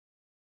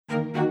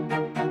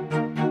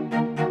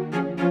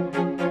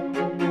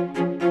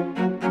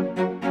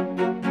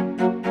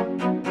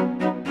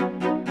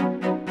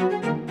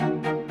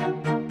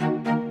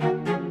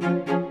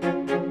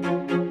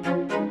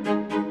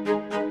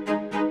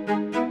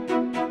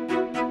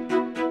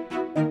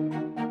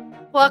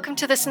Welcome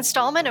to this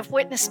installment of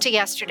Witness to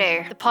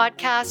Yesterday, the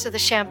podcast of the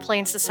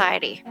Champlain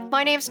Society.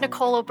 My name is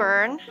Nicole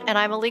O'Byrne, and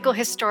I'm a legal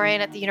historian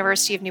at the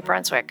University of New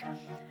Brunswick.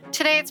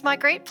 Today, it's my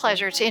great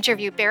pleasure to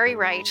interview Barry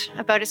Wright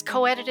about his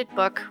co-edited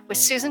book with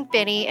Susan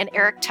Binney and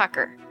Eric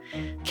Tucker,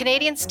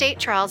 Canadian State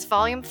Trials,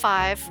 Volume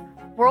 5,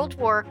 World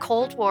War,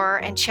 Cold War,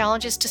 and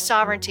Challenges to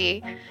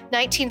Sovereignty,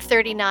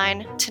 1939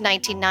 to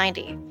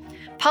 1990,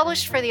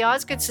 published for the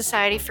Osgood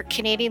Society for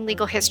Canadian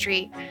Legal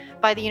History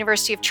by the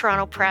University of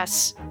Toronto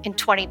Press in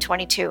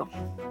 2022.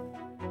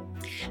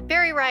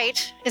 Barry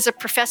Wright is a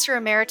professor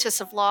emeritus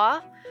of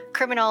law,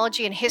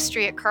 criminology, and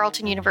history at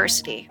Carleton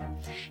University.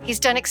 He's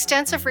done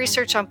extensive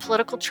research on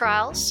political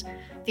trials,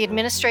 the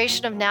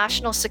administration of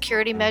national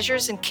security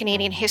measures in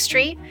Canadian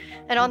history,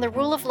 and on the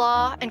rule of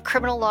law and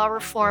criminal law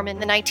reform in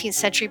the 19th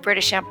century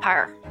British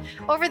Empire.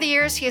 Over the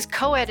years, he has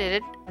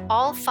co-edited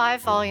all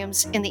 5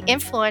 volumes in the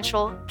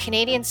influential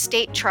Canadian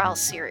State Trials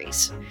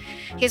series.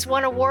 He has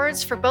won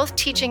awards for both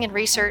teaching and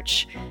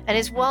research, and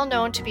is well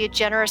known to be a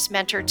generous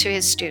mentor to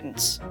his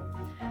students.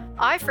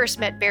 I first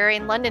met Barry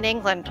in London,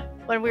 England,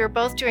 when we were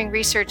both doing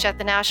research at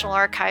the National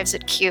Archives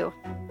at Kew.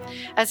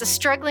 As a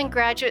struggling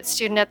graduate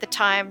student at the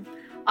time,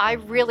 I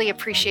really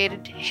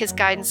appreciated his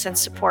guidance and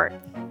support.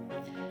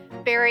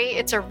 Barry,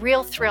 it's a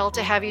real thrill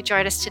to have you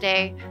join us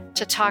today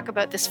to talk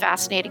about this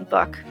fascinating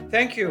book.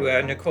 Thank you,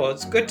 Nicole.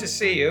 It's good to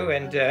see you,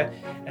 and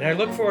I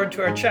look forward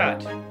to our chat.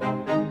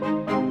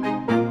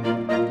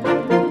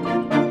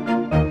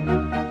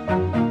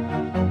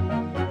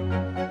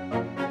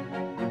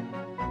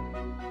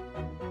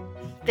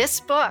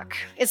 This book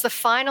is the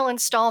final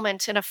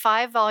installment in a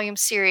 5-volume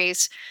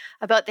series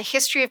about the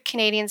history of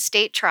Canadian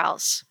state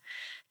trials.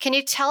 Can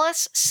you tell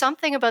us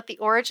something about the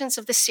origins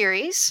of the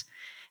series,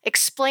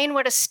 explain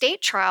what a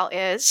state trial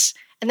is,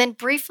 and then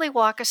briefly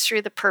walk us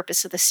through the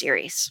purpose of the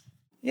series?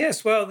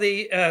 Yes, well,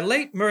 the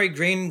late Murray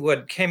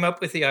Greenwood came up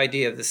with the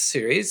idea of this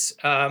series.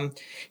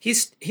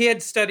 He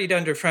had studied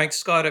under Frank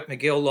Scott at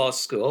McGill Law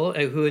School,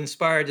 who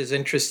inspired his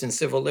interest in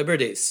civil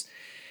liberties.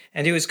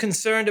 And he was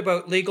concerned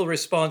about legal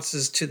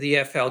responses to the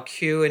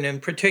FLQ, and in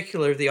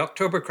particular, the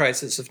October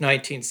Crisis of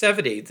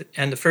 1970,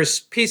 and the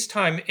first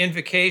peacetime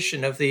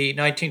invocation of the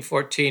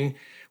 1914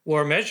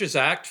 War Measures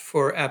Act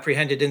for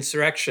apprehended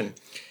insurrection.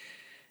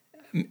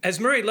 As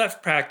Murray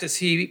left practice,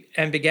 he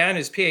began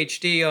his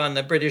PhD on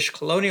the British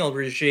colonial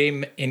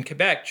regime in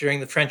Quebec during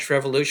the French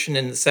Revolution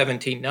in the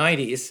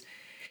 1790s.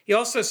 He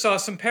also saw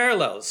some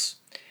parallels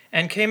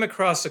and came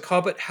across the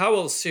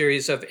Cobbett-Howell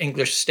series of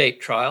English state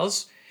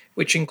trials,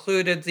 which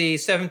included the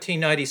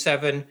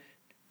 1797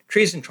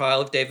 treason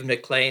trial of David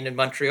McLean in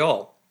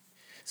Montreal.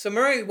 So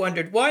Murray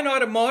wondered, why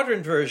not a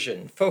modern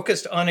version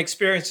focused on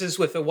experiences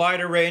with a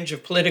wider range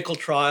of political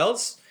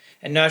trials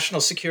and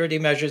national security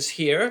measures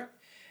here?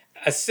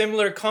 A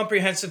similar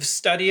comprehensive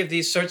study of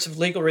these sorts of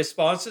legal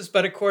responses,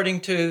 but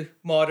according to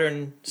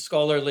modern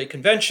scholarly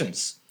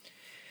conventions.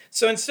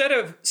 So instead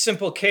of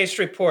simple case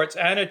reports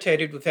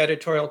annotated with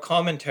editorial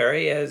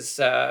commentary, as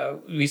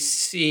we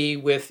see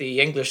with the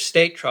English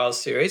State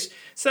Trials series,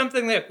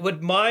 something that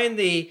would mine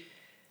the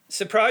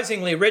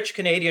surprisingly rich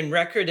Canadian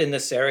record in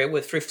this area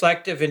with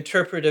reflective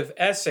interpretive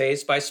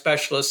essays by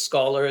specialist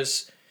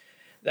scholars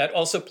that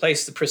also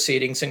place the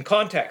proceedings in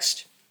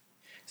context.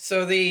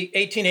 So the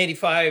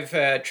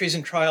 1885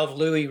 treason trial of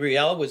Louis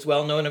Riel was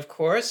well known, of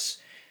course.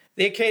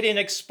 The Acadian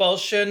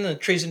expulsion, the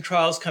treason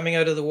trials coming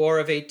out of the War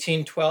of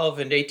 1812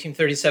 and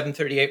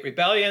 1837-38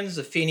 rebellions,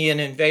 the Fenian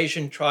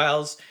invasion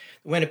trials,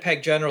 the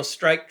Winnipeg General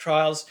Strike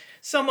trials,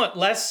 somewhat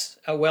less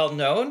well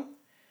known.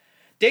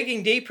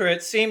 Digging deeper,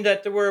 it seemed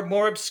that there were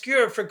more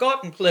obscure,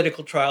 forgotten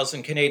political trials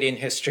in Canadian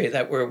history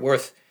that were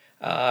worth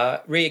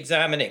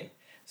re-examining.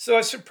 So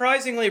a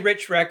surprisingly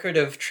rich record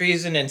of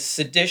treason and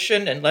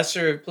sedition and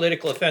lesser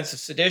political offense of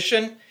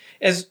sedition,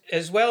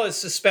 as well as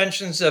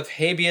suspensions of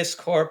habeas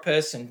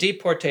corpus and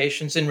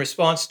deportations in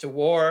response to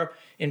war,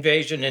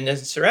 invasion, and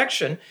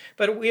insurrection.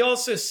 But we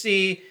also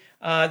see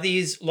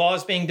these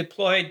laws being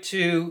deployed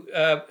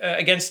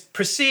against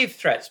perceived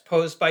threats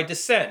posed by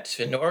dissent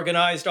and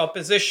organized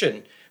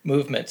opposition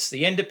movements,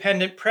 the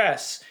independent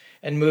press,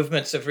 and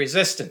movements of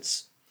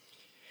resistance.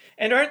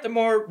 And aren't the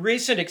more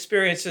recent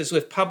experiences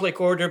with public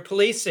order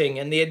policing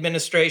and the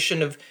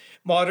administration of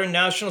modern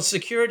national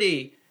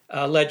security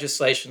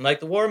legislation like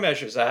the War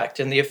Measures Act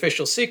and the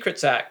Official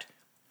Secrets Act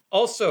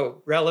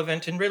also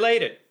relevant and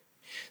related?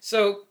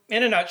 So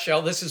in a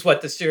nutshell, this is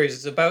what the series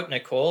is about,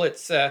 Nicole.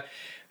 It's, to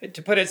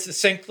put it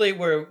succinctly,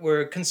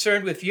 we're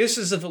concerned with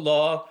uses of the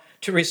law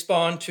to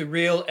respond to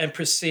real and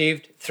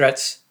perceived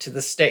threats to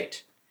the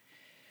state.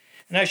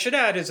 And I should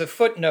add as a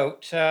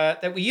footnote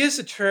that we use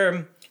the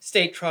term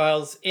state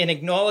trials in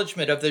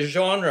acknowledgement of the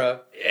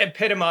genre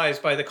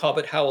epitomized by the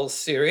Cobbett-Howell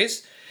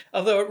series,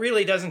 although it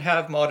really doesn't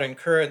have modern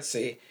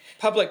currency.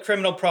 Public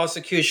criminal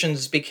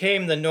prosecutions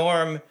became the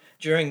norm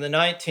during the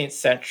 19th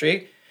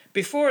century.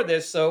 Before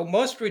this, though,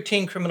 most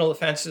routine criminal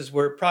offenses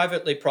were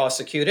privately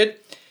prosecuted.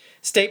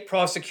 State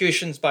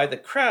prosecutions by the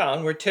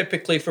Crown were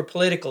typically for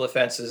political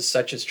offenses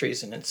such as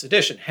treason and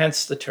sedition,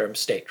 hence the term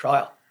state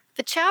trial.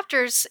 The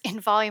chapters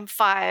in Volume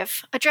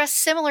 5 address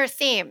similar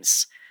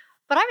themes,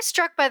 but I was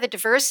struck by the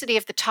diversity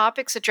of the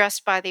topics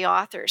addressed by the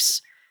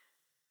authors.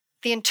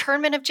 The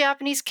internment of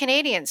Japanese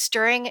Canadians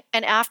during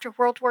and after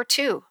World War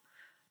II,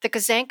 the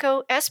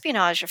Guzenko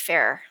espionage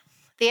affair,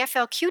 the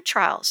FLQ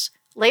trials,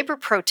 labor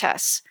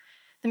protests,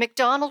 the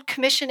MacDonald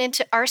Commission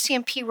into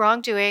RCMP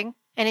wrongdoing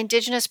and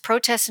Indigenous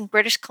protests in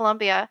British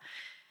Columbia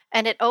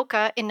and at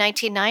Oka in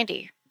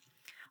 1990.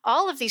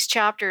 All of these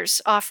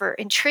chapters offer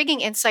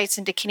intriguing insights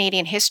into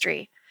Canadian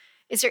history.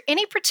 Is there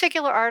any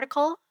particular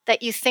article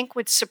that you think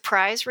would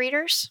surprise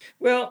readers?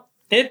 Well,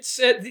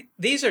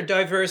 these are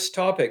diverse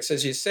topics,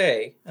 as you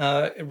say.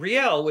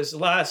 Riel was the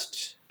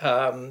last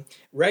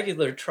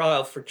regular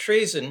trial for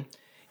treason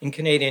in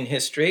Canadian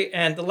history,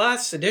 and the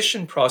last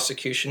sedition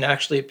prosecution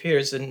actually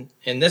appears in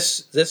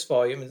this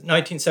volume, the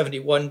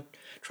 1971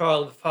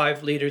 trial of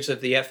 5 leaders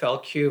of the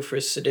FLQ for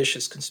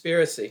seditious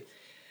conspiracy.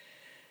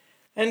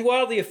 And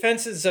while the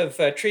offenses of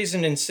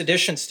treason and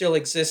sedition still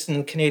exist in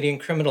the Canadian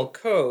Criminal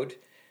Code,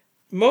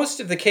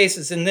 most of the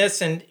cases in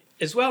this, and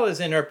as well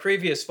as in our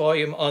previous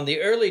volume on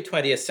the early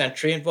 20th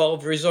century,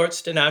 involved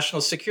resorts to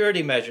national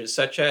security measures,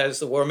 such as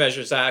the War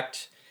Measures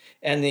Act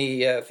and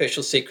the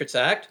Official Secrets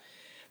Act,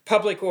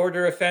 public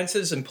order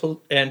offenses and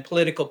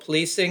political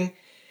policing,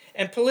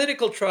 and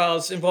political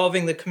trials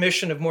involving the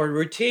commission of more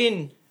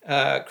routine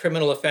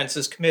criminal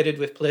offenses committed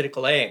with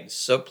political aims.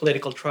 So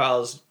political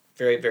trials,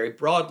 very, very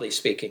broadly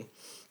speaking.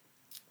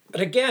 But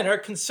again, our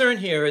concern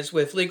here is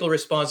with legal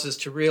responses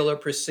to real or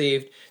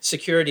perceived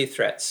security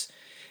threats.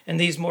 And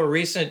these more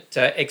recent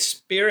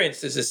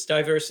experiences, as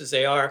diverse as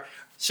they are,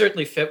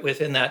 certainly fit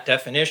within that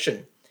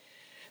definition.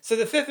 So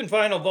the 5th and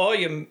final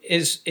volume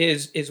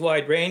is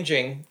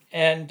wide-ranging,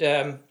 and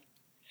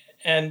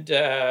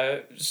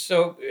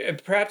so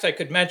perhaps I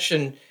could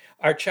mention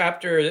our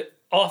chapter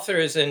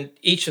authors in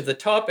each of the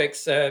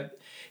topics.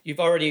 You've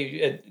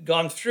already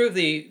gone through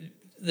the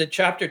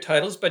chapter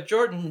titles, but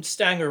Jordan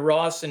Stanger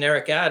Ross and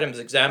Eric Adams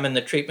examine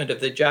the treatment of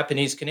the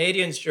Japanese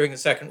Canadians during the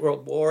Second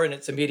World War and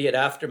its immediate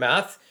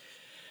aftermath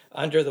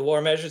under the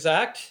War Measures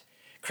Act.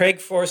 Craig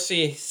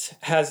Forsey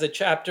has a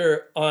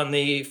chapter on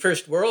the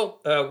first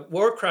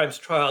war crimes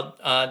trial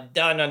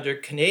done under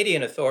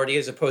Canadian authority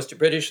as opposed to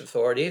British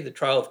authority, the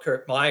trial of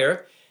Kurt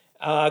Meyer.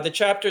 The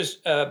chapters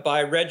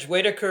by Reg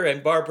Whitaker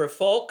and Barbara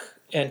Falk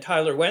and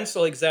Tyler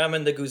Wenzel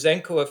examine the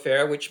Guzenko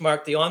affair, which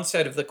marked the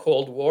onset of the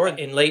Cold War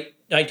in late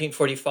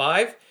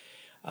 1945.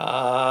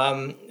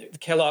 The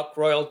Kellogg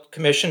Royal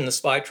Commission, the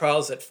spy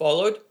trials that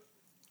followed.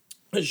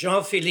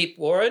 Jean-Philippe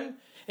Warren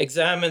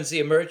examines the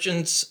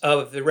emergence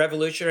of the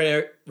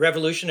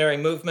revolutionary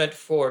movement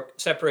for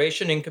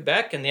separation in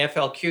Quebec and the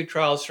FLQ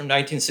trials from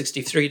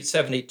 1963 to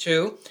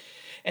 72.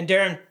 And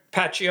Darren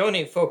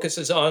Paccioni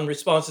focuses on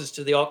responses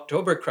to the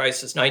October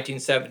Crisis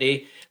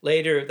 1970,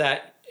 later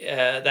that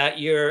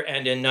year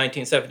and in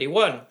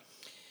 1971.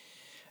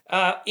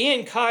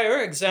 Ian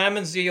Kyer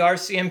examines the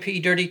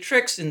RCMP dirty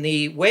tricks in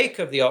the wake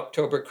of the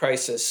October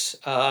Crisis.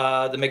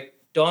 The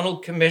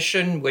MacDonald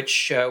Commission,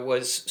 which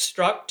was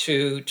struck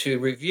to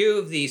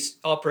review these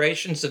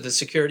operations of the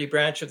security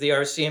branch of the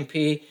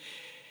RCMP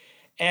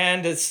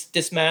and its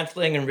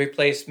dismantling and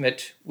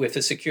replacement with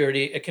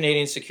a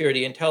Canadian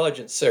Security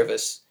Intelligence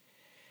Service.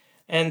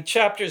 And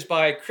chapters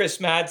by Chris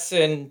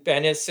Madsen,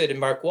 Ben Issid, and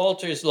Mark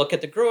Walters look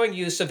at the growing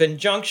use of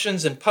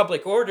injunctions and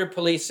public order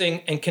policing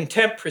and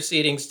contempt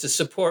proceedings to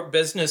support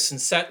business and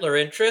settler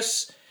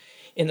interests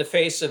in the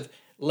face of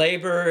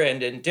labor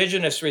and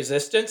Indigenous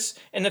resistance,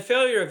 and the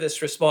failure of this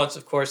response,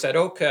 of course, at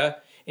Oka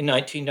in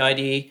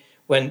 1990,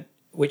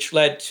 which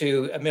led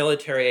to a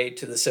military aid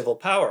to the civil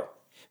power.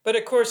 But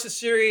of course,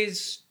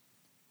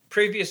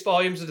 previous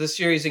volumes of the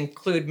series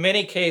include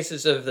many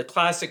cases of the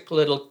classic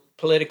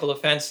political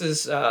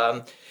offenses.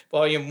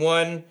 Volume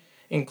 1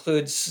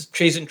 includes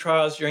treason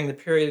trials during the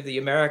period of the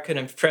American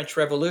and French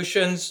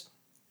Revolutions,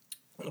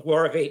 the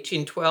War of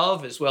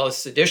 1812, as well as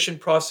sedition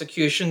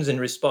prosecutions in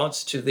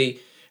response to the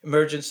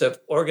emergence of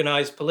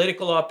organized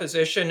political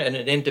opposition and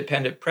an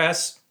independent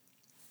press.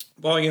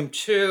 Volume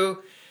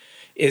 2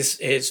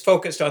 is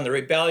focused on the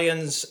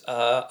rebellions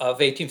of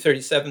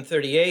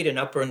 1837-38 in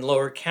Upper and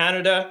Lower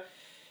Canada,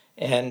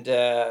 and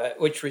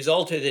which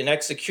resulted in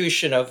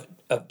execution of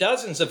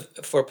dozens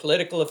for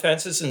political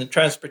offenses and the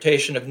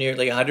transportation of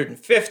nearly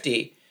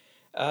 150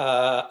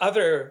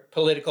 other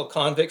political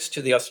convicts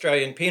to the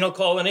Australian penal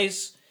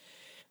colonies.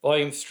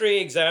 Volume 3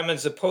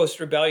 examines the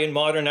post-rebellion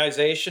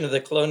modernization of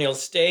the colonial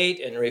state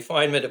and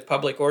refinement of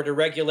public order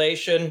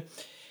regulation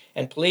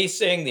and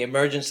policing, the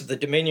emergence of the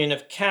Dominion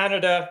of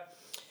Canada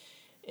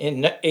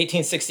in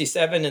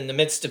 1867 in the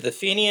midst of the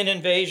Fenian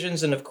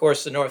invasions, and of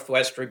course the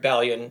Northwest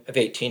Rebellion of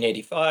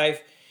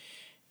 1885.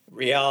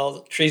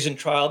 Riel treason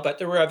trial, but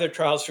there were other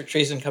trials for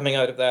treason coming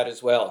out of that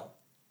as well.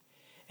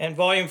 And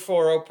Volume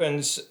 4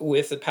 opens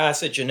with the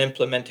passage and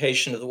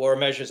implementation of the War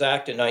Measures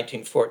Act in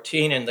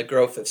 1914 and the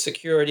growth of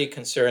security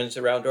concerns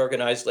around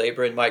organized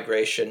labor and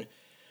migration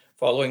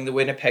following the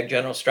Winnipeg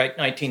General Strike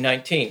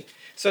 1919.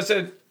 So it's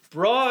a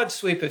broad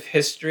sweep of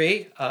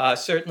history,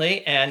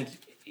 certainly, and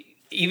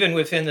even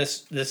within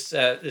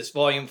this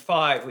volume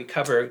 5, we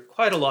cover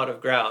quite a lot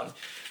of ground.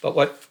 But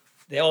what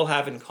they all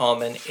have in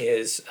common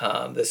is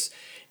this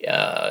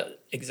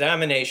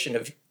examination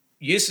of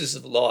uses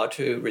of law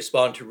to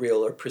respond to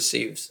real or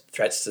perceived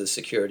threats to the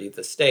security of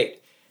the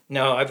state.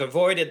 Now, I've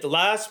avoided the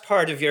last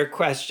part of your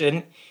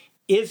question.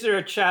 Is there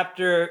a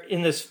chapter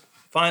in this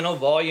final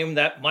volume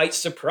that might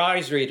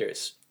surprise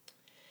readers?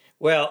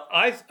 Well,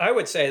 I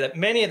would say that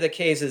many of the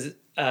cases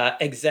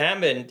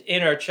examined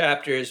in our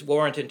chapters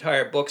warrant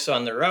entire books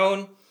on their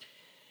own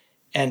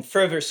and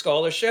further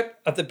scholarship.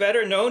 Of the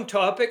better known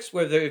topics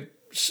where the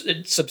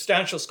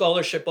substantial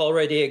scholarship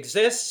already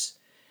exists,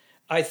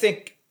 I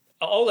think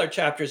all our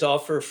chapters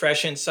offer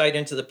fresh insight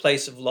into the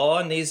place of law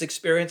in these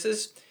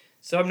experiences.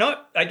 So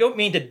I don't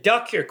mean to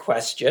duck your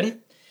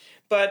question,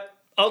 but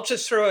I'll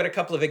just throw out a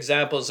couple of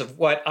examples of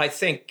what I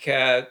think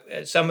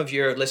some of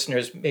your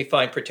listeners may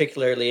find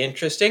particularly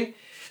interesting.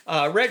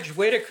 Reg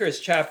Whitaker's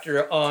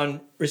chapter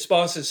on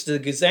responses to the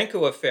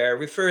Guzenko affair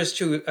refers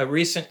to a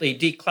recently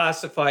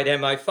declassified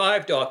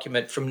MI5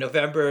 document from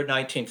November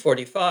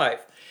 1945.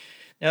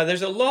 Now,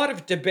 there's a lot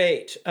of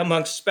debate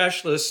amongst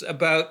specialists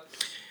about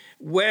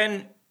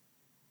when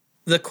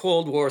the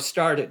Cold War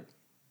started,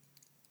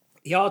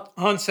 the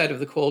onset of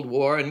the Cold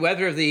War, and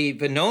whether the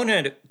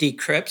Venona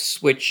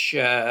decrypts, which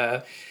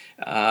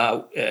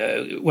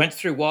went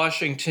through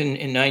Washington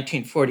in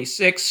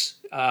 1946,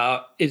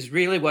 is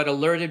really what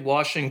alerted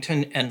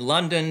Washington and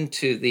London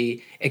to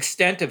the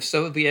extent of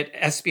Soviet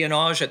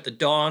espionage at the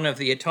dawn of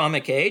the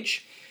atomic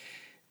age.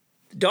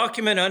 The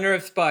document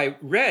unearthed by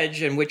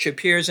Reg, and which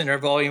appears in our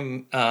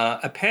volume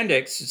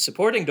appendix,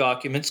 supporting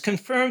documents,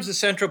 confirms the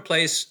central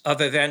place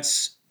of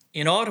events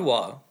in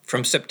Ottawa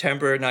from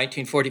September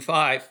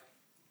 1945.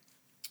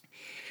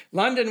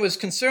 London was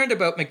concerned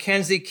about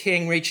Mackenzie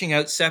King reaching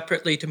out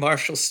separately to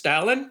Marshal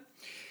Stalin.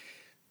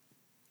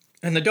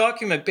 And the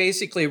document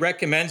basically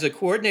recommends a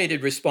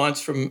coordinated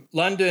response from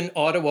London,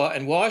 Ottawa,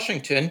 and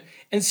Washington,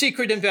 and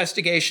secret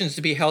investigations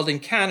to be held in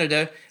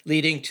Canada,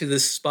 leading to the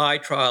spy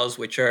trials,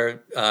 which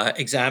are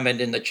examined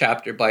in the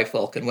chapter by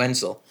Falk and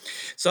Wenzel.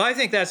 So I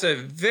think that's a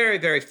very,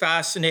 very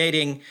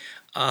fascinating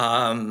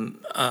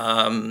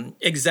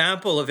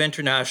example of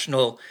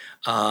international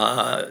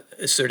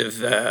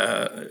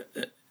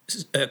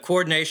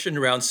coordination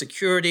around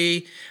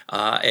security.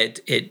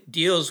 It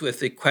deals with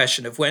the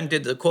question of when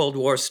did the Cold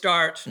War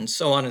start, and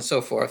so on and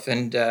so forth.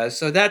 And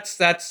so that's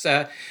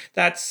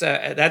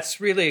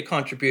really a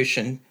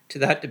contribution to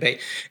that debate.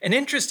 An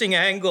interesting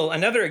angle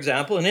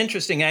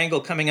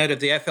coming out of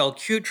the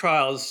FLQ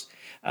trials,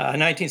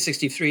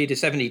 1963 to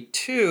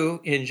 72,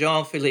 in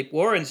Jean-Philippe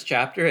Warren's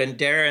chapter and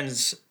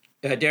Darren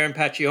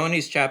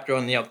Paccioni's chapter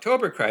on the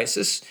October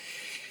Crisis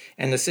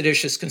and the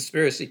seditious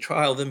conspiracy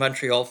trial of the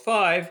Montreal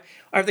Five,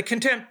 are the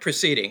contempt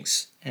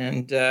proceedings.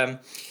 And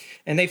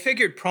they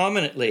figured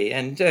prominently.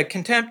 And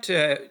contempt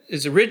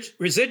is a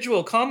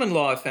residual common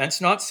law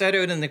offense not set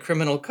out in the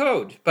criminal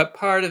code, but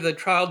part of the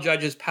trial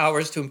judge's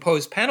powers to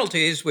impose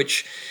penalties,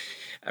 which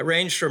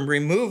range from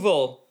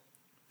removal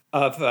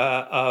of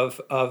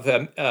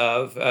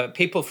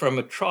people from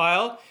a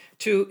trial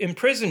to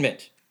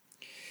imprisonment.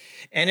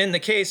 And in the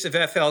case of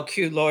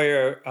FLQ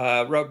lawyer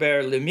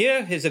Robert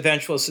Lemieux, his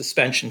eventual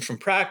suspension from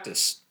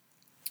practice.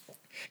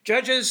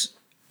 Judges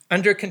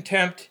under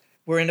contempt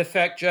were in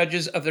effect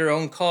judges of their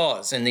own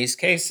cause in these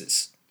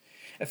cases.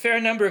 A fair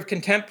number of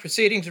contempt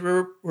proceedings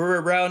were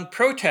around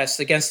protests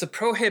against the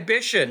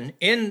prohibition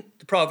in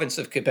the province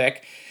of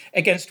Quebec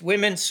against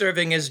women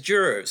serving as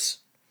jurors.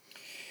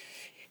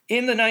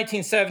 In the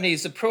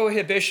 1970s, the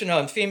prohibition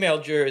on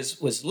female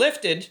jurors was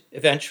lifted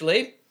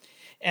eventually,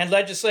 and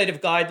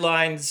legislative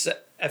guidelines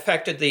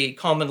affected the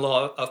common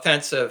law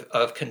offense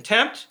of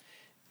contempt.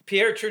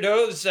 Pierre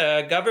Trudeau's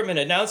government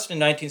announced in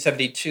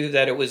 1972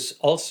 that it was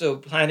also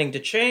planning to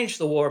change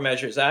the War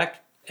Measures Act,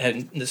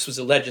 and this was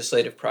a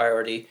legislative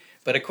priority.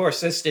 But of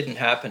course, this didn't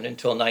happen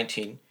until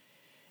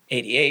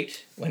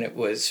 1988, when it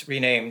was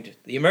renamed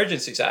the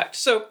Emergencies Act.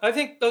 So I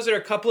think those are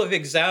a couple of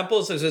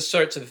examples of the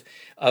sorts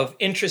of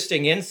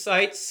interesting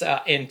insights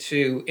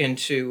into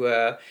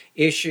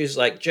issues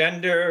like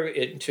gender,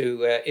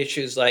 into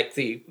issues like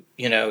the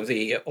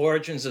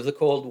origins of the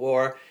Cold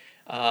War,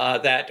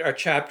 that our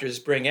chapters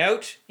bring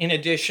out, in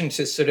addition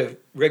to sort of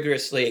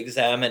rigorously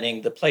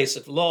examining the place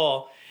of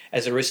law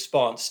as a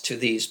response to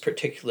these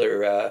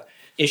particular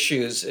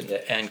issues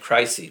and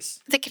crises.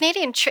 The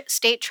Canadian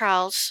State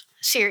Trials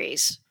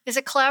series is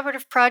a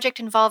collaborative project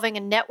involving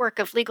a network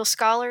of legal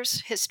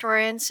scholars,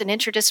 historians, and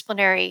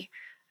interdisciplinary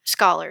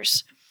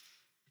scholars.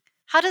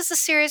 How does the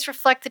series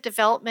reflect the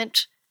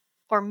development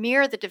or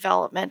mirror the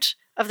development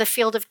of the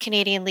field of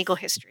Canadian legal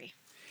history?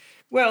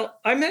 Well,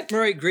 I met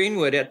Murray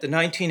Greenwood at the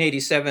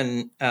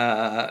 1987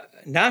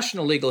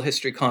 National Legal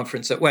History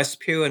Conference that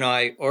West Pugh and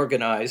I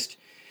organized.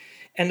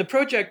 And the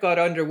project got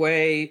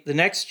underway the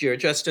next year,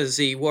 just as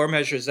the War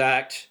Measures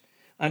Act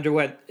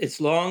underwent its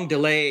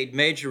long-delayed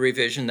major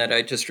revision that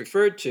I just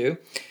referred to,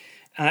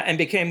 and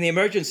became the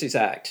Emergencies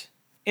Act.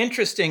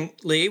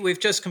 Interestingly, we've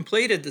just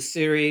completed the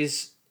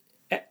series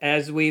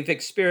as we've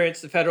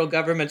experienced the federal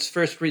government's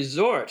first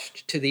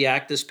resort to the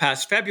act this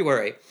past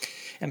February.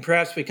 And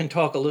perhaps we can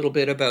talk a little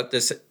bit about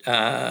this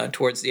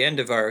towards the end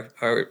of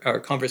our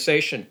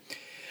conversation.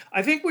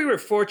 I think we were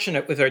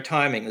fortunate with our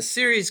timing. The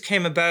series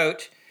came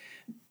about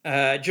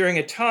during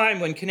a time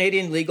when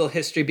Canadian legal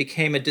history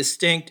became a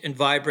distinct and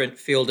vibrant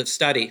field of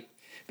study.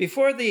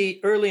 Before the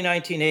early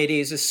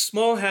 1980s, a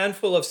small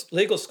handful of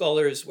legal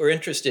scholars were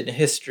interested in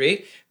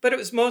history, but it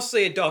was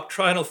mostly a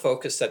doctrinal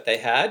focus that they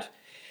had.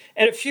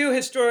 And a few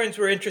historians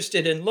were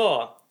interested in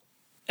law.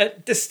 A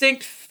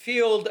distinct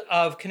field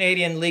of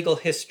Canadian legal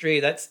history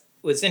that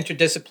was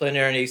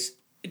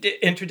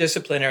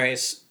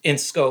interdisciplinary in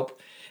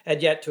scope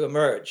had yet to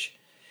emerge.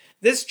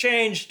 This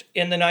changed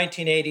in the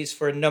 1980s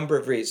for a number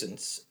of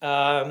reasons.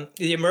 The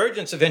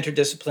emergence of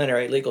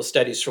interdisciplinary legal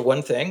studies, for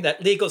one thing,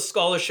 that legal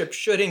scholarship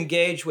should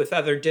engage with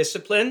other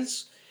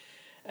disciplines,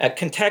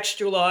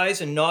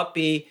 contextualize and not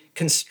be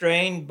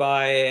constrained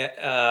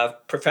by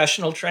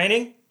professional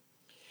training.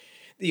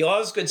 The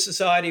Osgood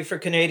Society for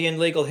Canadian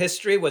Legal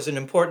History was an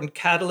important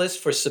catalyst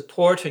for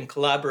support and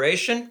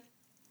collaboration.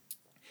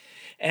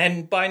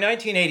 And by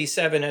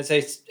 1987, as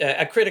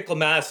a critical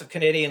mass of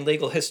Canadian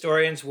legal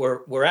historians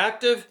were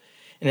active,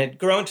 and had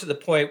grown to the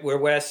point where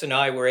Wes and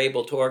I were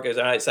able to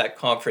organize that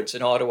conference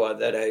in Ottawa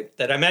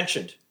that I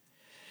mentioned.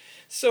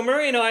 So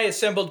Murray and I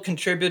assembled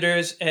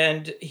contributors,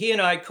 and he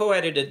and I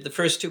co-edited the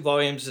first two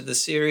volumes of the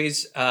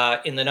series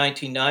in the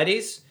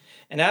 1990s.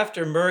 And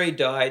after Murray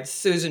died,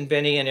 Susan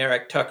Binney and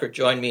Eric Tucker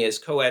joined me as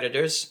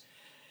co-editors.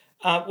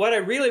 What I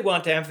really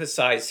want to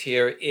emphasize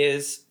here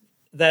is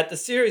that the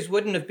series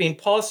wouldn't have been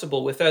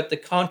possible without the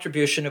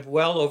contribution of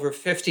well over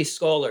 50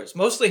 scholars,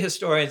 mostly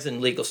historians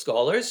and legal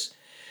scholars,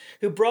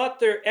 who brought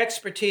their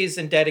expertise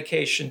and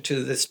dedication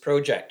to this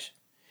project.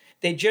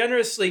 They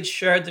generously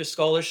shared their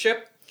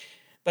scholarship,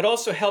 but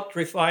also helped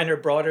refine our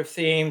broader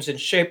themes and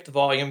shape the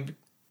volumes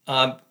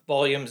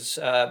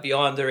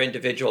beyond their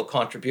individual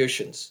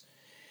contributions.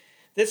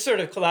 This sort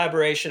of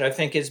collaboration, I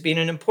think, has been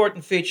an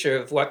important feature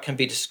of what can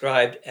be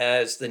described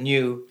as the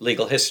new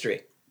legal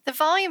history. The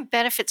volume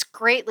benefits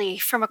greatly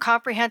from a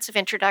comprehensive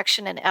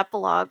introduction and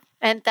epilogue,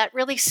 and that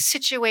really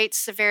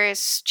situates the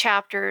various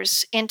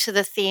chapters into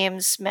the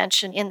themes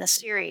mentioned in the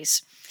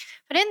series.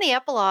 But in the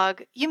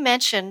epilogue, you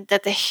mentioned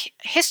that the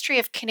history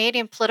of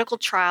Canadian political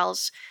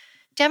trials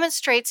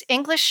demonstrates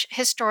English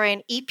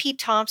historian E.P.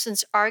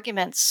 Thompson's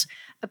arguments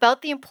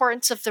about the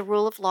importance of the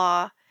rule of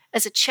law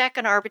as a check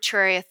on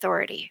arbitrary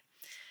authority.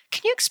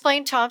 Can you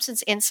explain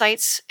Thompson's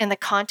insights in the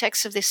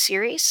context of this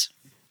series?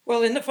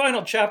 Well, in the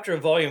final chapter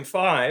of Volume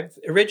 5,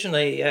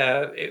 originally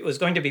it was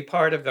going to be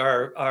part of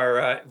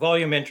our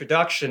volume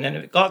introduction, and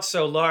it got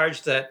so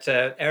large that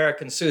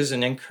Eric and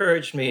Susan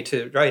encouraged me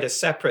to write a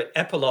separate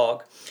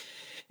epilogue.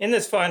 In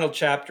this final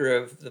chapter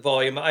of the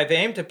volume, I've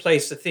aimed to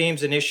place the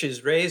themes and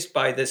issues raised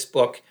by this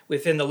book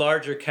within the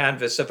larger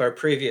canvas of our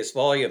previous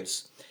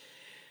volumes,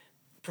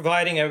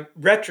 providing a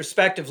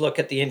retrospective look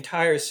at the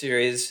entire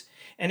series.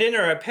 And in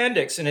our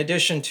appendix, in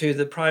addition to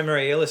the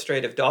primary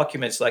illustrative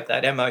documents like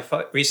that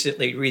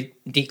recently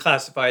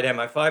declassified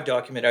MI5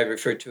 document I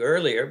referred to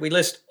earlier, we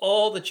list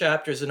all the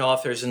chapters and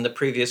authors in the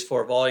previous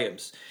 4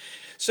 volumes.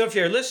 So if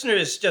your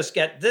listeners just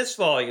get this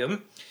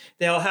volume,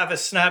 they'll have a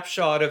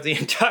snapshot of the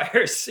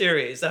entire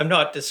series. I'm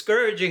not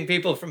discouraging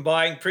people from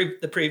buying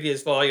the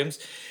previous volumes,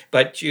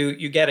 but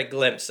you get a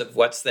glimpse of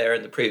what's there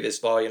in the previous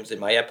volumes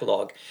in my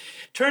epilogue.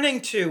 Turning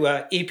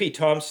to E.P.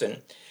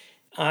 Thompson,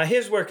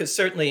 his work has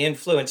certainly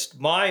influenced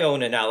my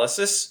own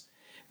analysis.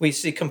 We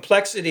see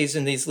complexities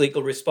in these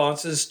legal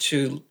responses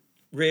to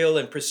real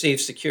and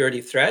perceived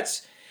security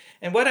threats.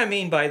 And what I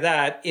mean by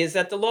that is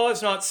that the law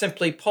is not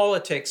simply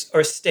politics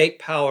or state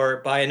power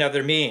by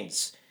another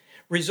means.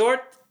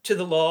 Resort to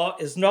the law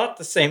is not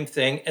the same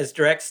thing as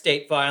direct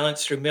state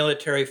violence through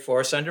military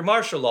force under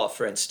martial law,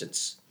 for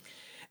instance.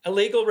 A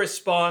legal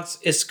response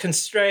is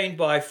constrained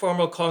by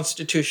formal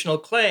constitutional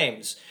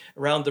claims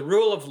around the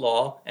rule of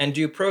law and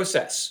due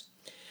process.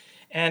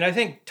 And I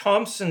think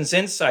Thompson's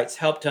insights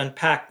help to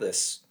unpack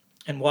this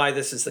and why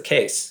this is the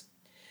case.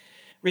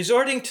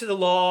 Resorting to the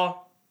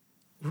law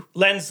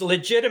lends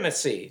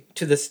legitimacy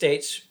to the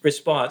state's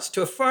response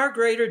to a far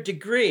greater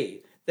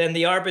degree than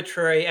the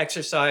arbitrary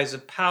exercise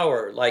of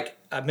power like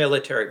a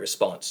military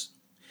response.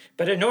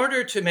 But in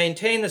order to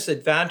maintain this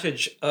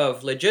advantage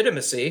of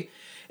legitimacy,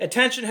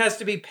 attention has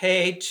to be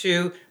paid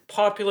to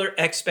popular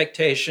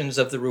expectations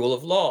of the rule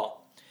of law.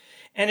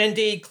 And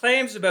indeed,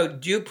 claims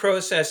about due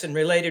process and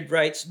related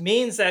rights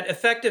means that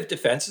effective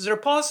defenses are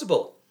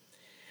possible.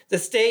 The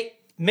state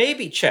may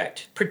be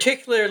checked,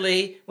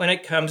 particularly when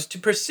it comes to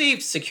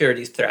perceived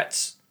security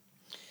threats.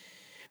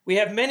 We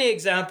have many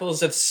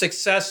examples of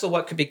successful,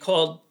 what could be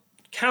called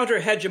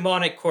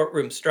counter-hegemonic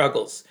courtroom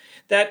struggles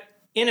that,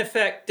 in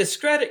effect,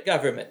 discredit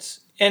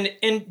governments and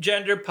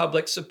engender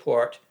public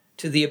support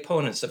to the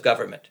opponents of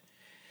government.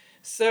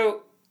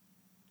 So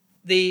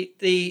the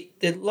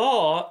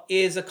law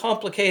is a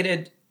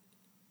complicated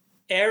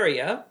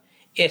area.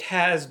 It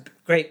has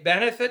great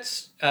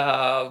benefits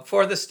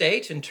for the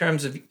state in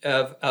terms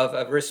of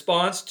a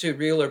response to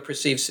real or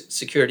perceived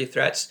security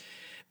threats.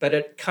 but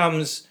it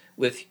comes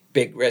with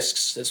big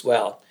risks as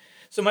well.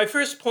 So my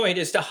first point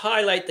is to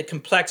highlight the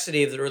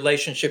complexity of the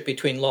relationship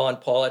between law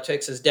and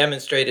politics as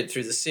demonstrated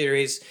through the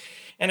series.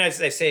 And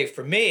as I say,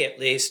 for me at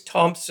least,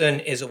 Thompson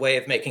is a way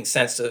of making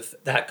sense of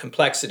that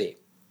complexity.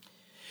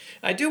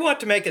 I do want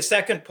to make a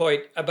second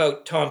point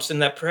about Thompson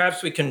that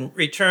perhaps we can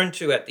return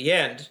to at the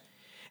end.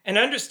 An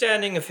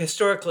understanding of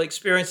historical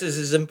experiences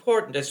is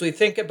important as we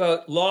think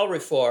about law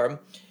reform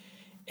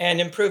and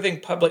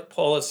improving public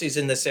policies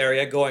in this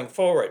area going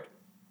forward.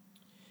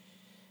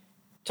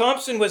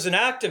 Thompson was an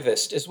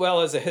activist as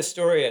well as a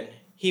historian.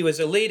 He was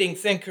a leading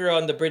thinker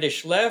on the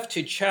British left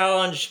who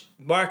challenged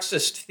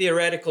Marxist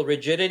theoretical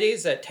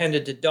rigidities that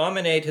tended to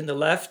dominate the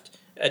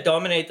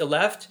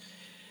left.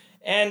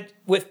 And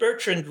with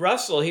Bertrand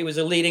Russell, he was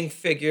a leading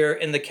figure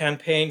in the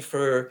campaign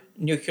for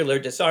nuclear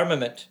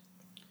disarmament.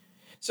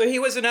 So he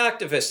was an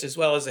activist as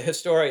well as a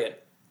historian.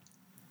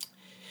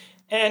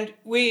 And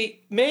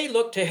we may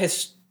look to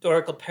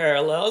historical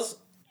parallels,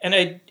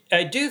 and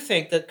I do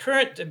think that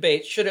current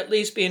debates should at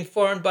least be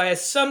informed by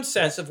some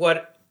sense of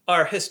what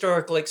our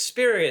historical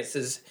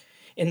experiences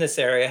in this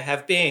area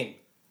have been.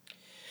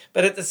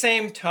 But at the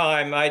same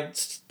time, I'd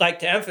like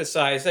to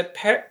emphasize that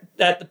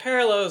the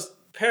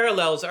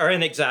parallels are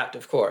inexact,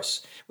 of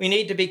course. We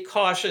need to be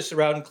cautious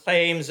around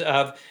claims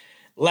of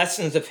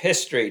lessons of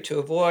history to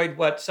avoid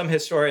what some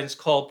historians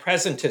call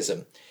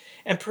presentism.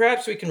 And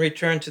perhaps we can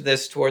return to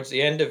this towards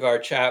the end of our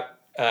chat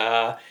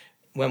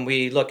when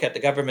we look at the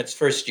government's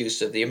first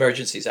use of the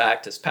Emergencies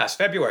Act this past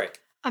February.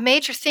 A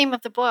major theme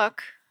of the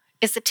book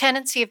is the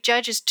tendency of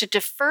judges to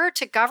defer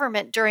to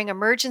government during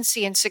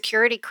emergency and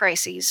security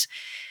crises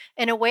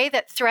in a way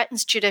that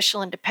threatens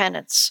judicial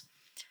independence.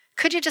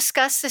 Could you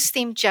discuss this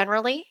theme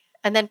generally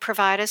and then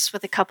provide us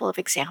with a couple of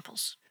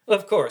examples? Well,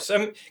 of course.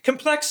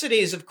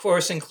 Complexities, of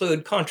course,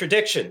 include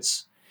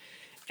contradictions.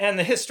 And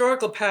the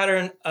historical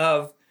pattern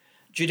of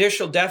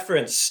judicial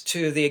deference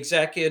to the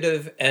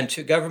executive and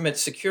to government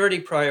security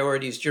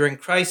priorities during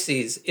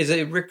crises is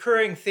a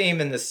recurring theme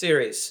in the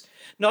series,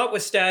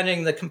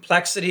 notwithstanding the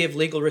complexity of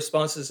legal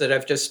responses that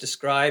I've just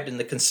described and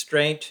the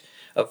constraint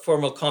of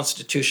formal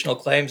constitutional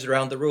claims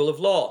around the rule of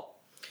law.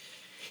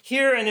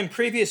 Here and in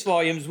previous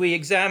volumes, we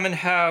examine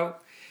how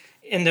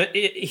in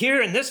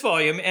this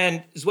volume,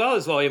 and as well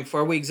as Volume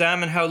 4, we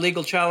examine how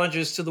legal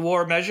challenges to the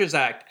War Measures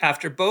Act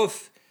after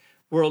both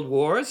World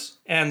Wars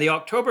and the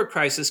October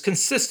crisis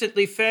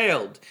consistently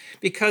failed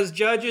because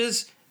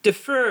judges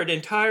deferred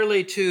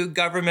entirely to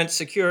government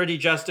security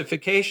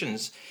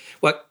justifications,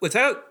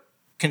 without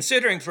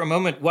considering for a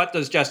moment what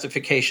those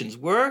justifications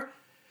were,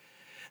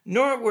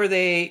 nor were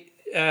they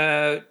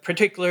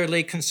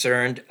particularly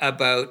concerned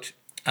about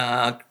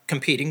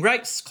competing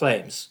rights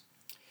claims.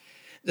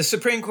 The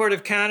Supreme Court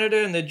of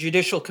Canada and the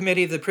Judicial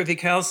Committee of the Privy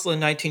Council in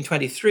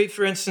 1923,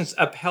 for instance,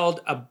 upheld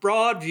a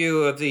broad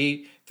view of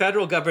the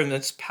federal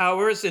government's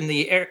powers in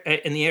the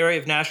area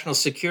of national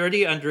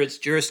security under its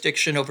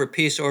jurisdiction over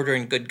peace, order,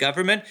 and good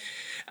government,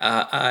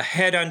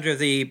 head under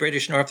the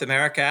British North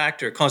America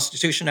Act or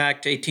Constitution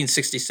Act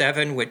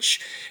 1867, which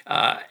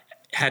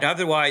had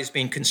otherwise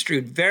been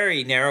construed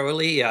very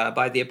narrowly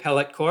by the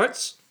appellate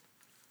courts.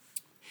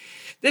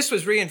 This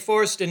was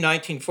reinforced in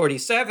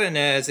 1947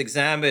 as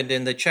examined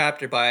in the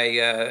chapter by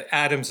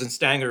Adams and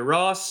Stanger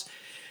Ross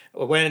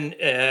when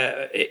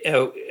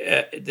the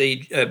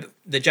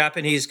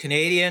Japanese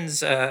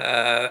Canadians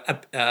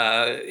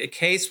a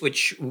case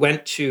which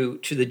went to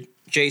the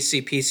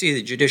JCPC,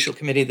 the Judicial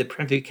Committee of the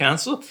Privy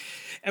Council,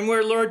 and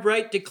where Lord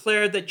Wright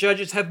declared that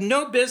judges have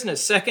no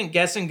business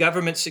second-guessing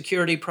government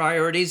security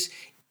priorities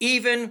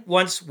even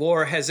once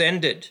war has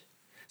ended.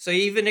 So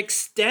he even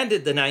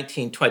extended the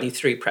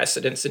 1923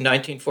 precedents in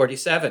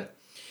 1947.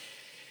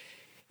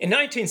 In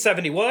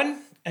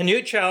 1971, a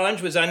new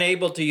challenge was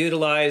unable to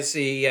utilize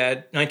the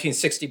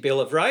 1960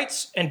 Bill of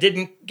Rights and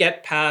didn't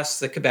get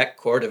past the Quebec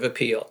Court of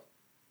Appeal.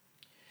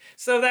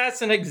 So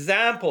that's an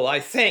example,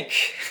 I think,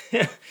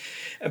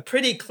 a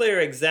pretty clear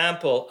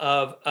example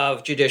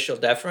of judicial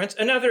deference.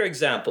 Another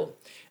example,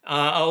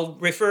 I'll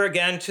refer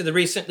again to the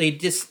recently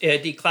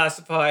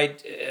declassified,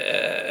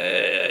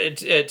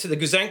 to the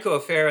Guzenko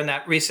affair and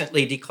that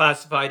recently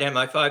declassified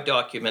MI5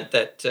 document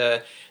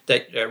that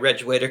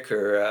Reg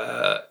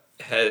Whitaker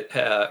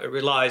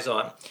relies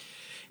on.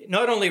 It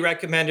not only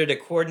recommended a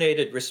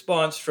coordinated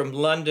response from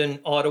London,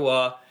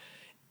 Ottawa,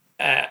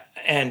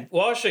 and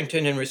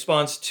Washington in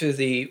response to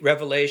the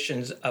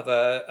revelations of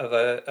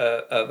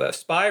a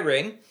spy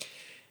ring,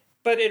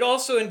 but it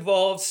also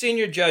involved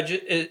senior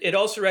judges. It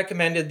also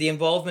recommended the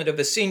involvement of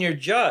a senior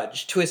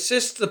judge to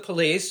assist the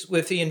police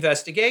with the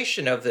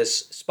investigation of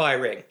this spy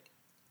ring.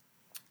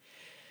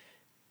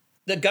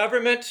 The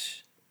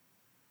government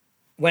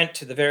went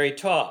to the very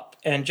top,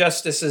 and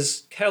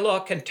Justices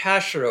Kellogg and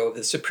Taschereau of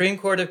the Supreme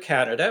Court of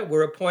Canada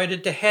were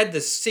appointed to head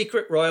the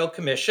secret Royal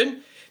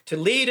Commission to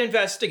lead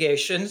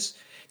investigations,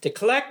 to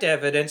collect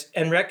evidence,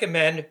 and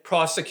recommend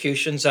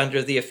prosecutions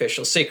under the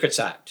Official Secrets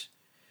Act.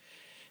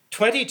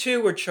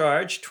 22 were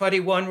charged,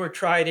 21 were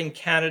tried in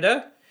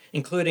Canada,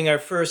 including our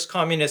first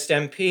communist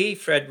MP,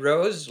 Fred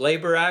Rose,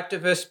 labor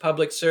activists,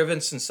 public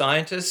servants, and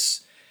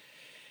scientists,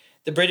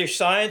 The British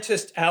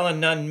scientist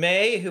Alan Nunn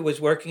May, who was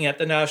working at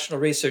the National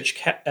Research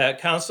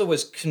Council,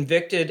 was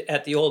convicted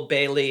at the Old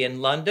Bailey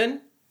in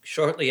London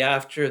shortly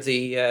after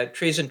the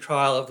treason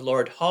trial of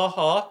Lord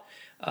Haw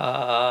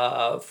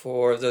Haw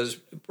for those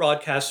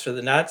broadcasts for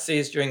the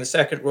Nazis during the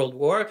Second World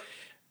War.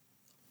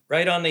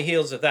 Right on the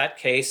heels of that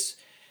case,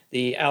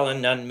 the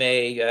Alan Nunn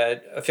May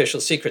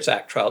Official Secrets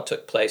Act trial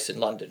took place in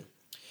London.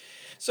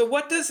 So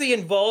what does the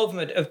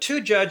involvement of two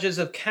judges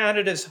of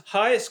Canada's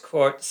highest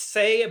court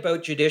say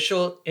about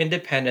judicial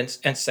independence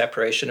and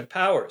separation of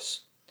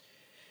powers?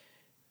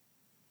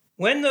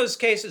 When those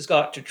cases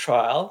got to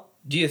trial,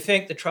 do you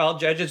think the trial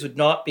judges would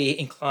not be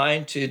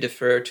inclined to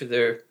defer to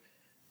their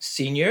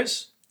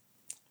seniors?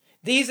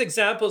 These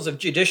examples of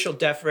judicial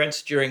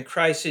deference during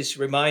crises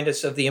remind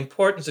us of the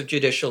importance of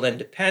judicial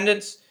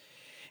independence.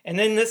 And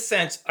in this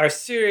sense, our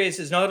series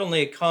is not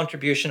only a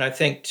contribution, I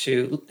think,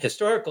 to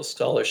historical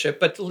scholarship,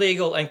 but to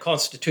legal and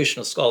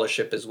constitutional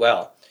scholarship as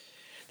well.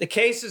 The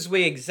cases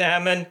we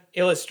examine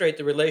illustrate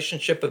the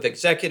relationship of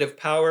executive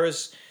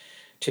powers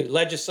to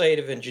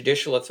legislative and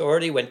judicial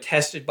authority when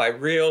tested by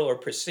real or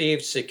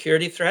perceived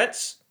security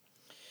threats,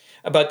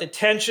 about the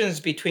tensions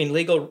between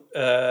legal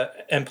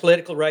and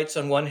political rights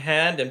on one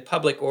hand and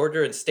public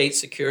order and state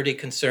security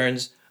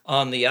concerns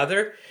on the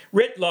other,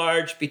 writ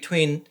large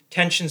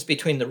tensions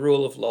between the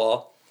rule of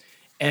law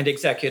and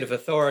executive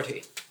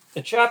authority.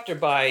 The chapter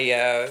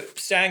by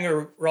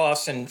Sanger,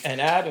 Ross, and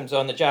Adams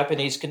on the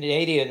Japanese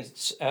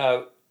Canadians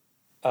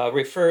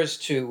refers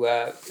to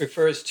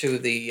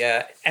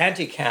the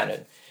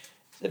anti-canon,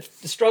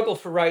 the struggle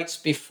for rights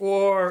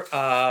before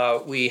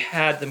we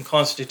had them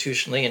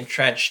constitutionally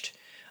entrenched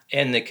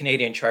in the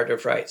Canadian Charter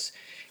of Rights.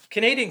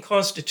 Canadian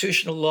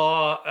constitutional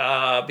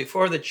law,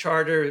 before the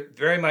Charter,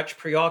 very much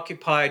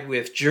preoccupied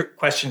with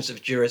questions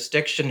of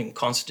jurisdiction and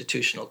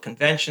constitutional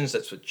conventions.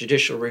 That's what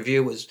judicial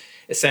review was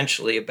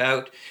essentially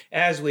about.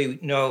 As we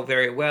know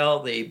very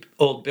well, the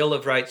old Bill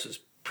of Rights was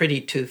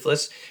pretty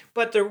toothless,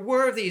 but there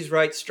were these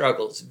rights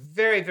struggles,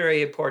 very,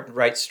 very important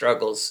rights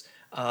struggles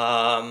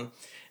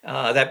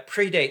that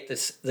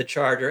predate the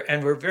Charter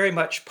and were very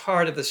much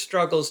part of the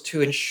struggles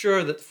to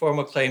ensure that the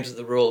formal claims of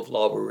the rule of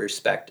law were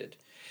respected.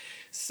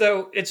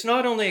 So it's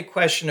not only a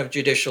question of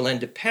judicial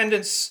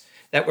independence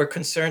that we're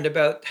concerned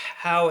about,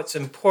 how it's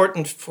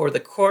important for the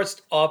courts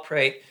to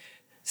operate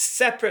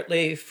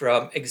separately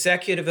from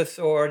executive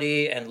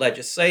authority and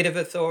legislative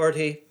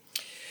authority.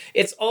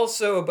 It's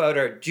also about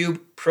our due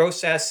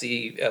process,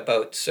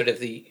 about sort of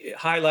the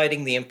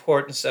highlighting the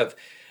importance of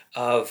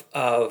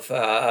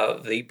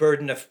the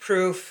burden of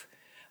proof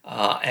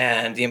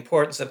and the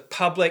importance of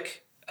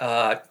public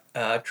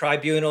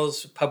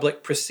tribunals,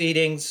 public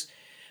proceedings.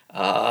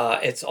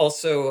 It's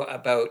also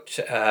about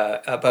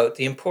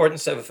the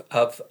importance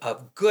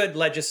of good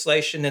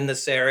legislation in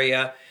this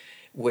area,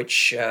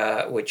 which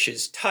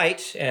is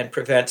tight and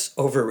prevents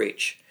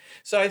overreach.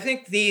 So I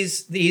think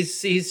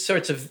these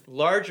sorts of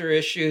larger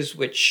issues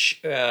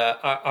which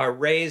are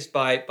raised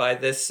by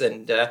this,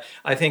 and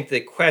I think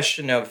the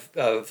question of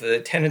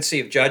the tendency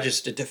of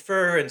judges to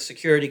defer in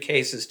security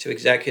cases to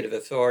executive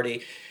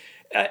authority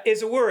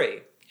is a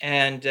worry,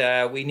 and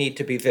we need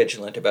to be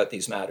vigilant about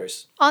these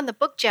matters. On the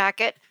book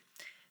jacket,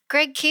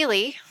 Greg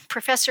Keeley,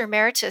 Professor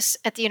Emeritus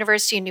at the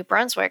University of New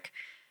Brunswick,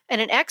 and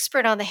an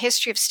expert on the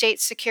history of state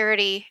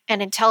security and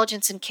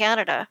intelligence in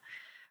Canada,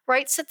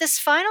 writes that this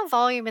final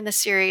volume in the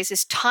series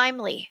is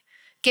timely,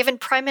 given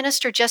Prime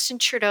Minister Justin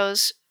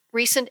Trudeau's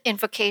recent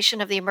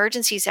invocation of the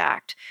Emergencies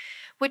Act,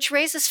 which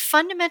raises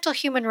fundamental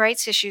human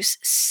rights issues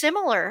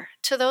similar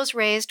to those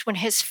raised when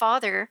his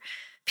father,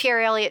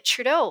 Pierre Elliott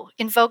Trudeau,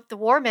 invoked the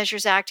War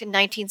Measures Act in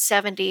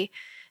 1970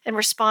 in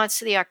response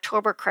to the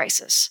October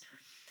crisis.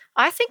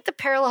 I think the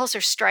parallels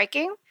are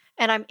striking,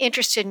 and I'm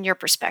interested in your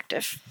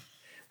perspective.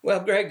 Well,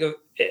 Greg,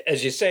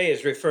 as you say,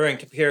 is referring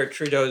to Pierre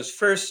Trudeau's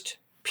first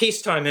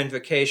peacetime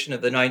invocation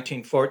of the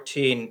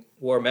 1914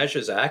 War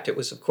Measures Act. It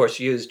was, of course,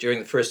 used during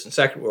the First and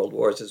Second World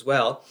Wars as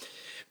well.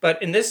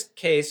 But in this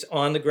case,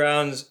 on the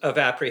grounds of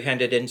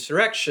apprehended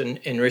insurrection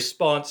in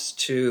response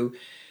to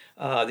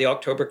the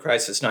October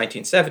crisis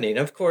 1970. And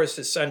of course,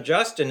 his son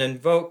Justin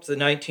invoked the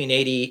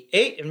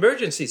 1988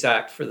 Emergencies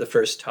Act for the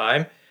first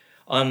time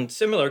on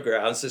similar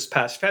grounds this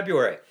past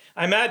February.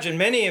 I imagine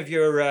many of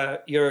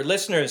your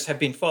listeners have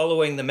been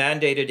following the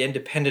mandated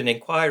independent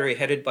inquiry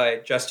headed by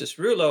Justice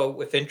Rouleau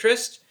with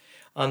interest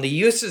on the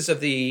uses of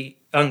the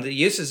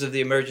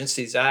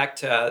Emergencies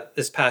Act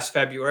this past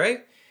February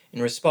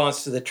in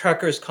response to the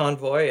truckers'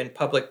 convoy and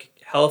public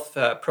health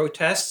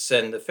protests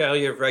and the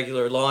failure of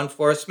regular law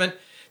enforcement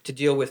to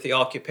deal with the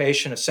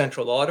occupation of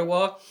central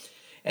Ottawa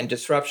and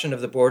disruption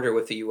of the border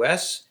with the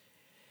U.S.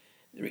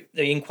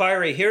 The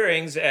inquiry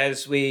hearings,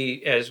 as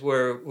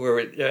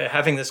we're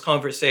having this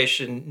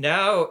conversation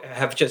now,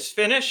 have just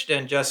finished,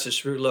 and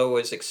Justice Rouleau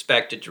is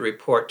expected to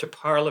report to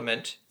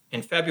Parliament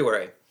in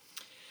February.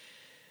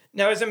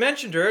 Now, as I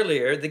mentioned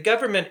earlier, the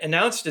government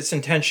announced its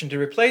intention to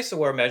replace the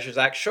War Measures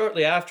Act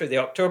shortly after the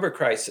October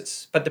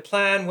crisis, but the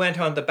plan went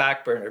on the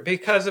back burner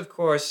because, of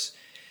course,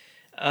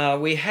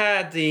 We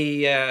had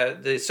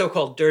the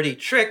so-called dirty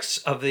tricks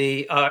of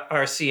the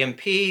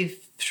RCMP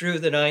through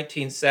the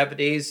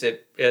 1970s.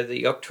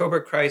 The October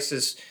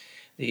crisis,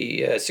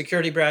 the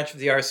security branch of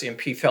the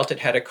RCMP felt it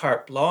had a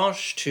carte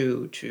blanche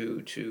to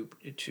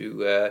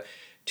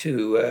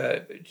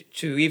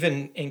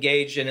even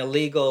engage in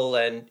illegal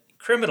and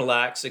criminal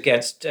acts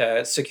against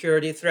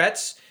security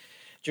threats.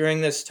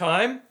 During this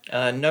time,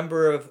 a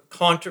number of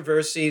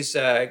controversies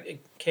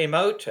came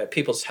out.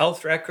 People's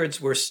health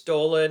records were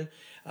stolen.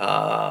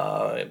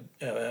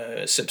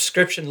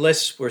 Subscription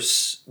lists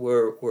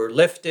were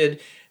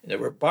lifted. There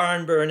were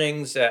barn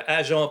burnings.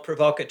 Agents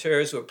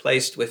provocateurs were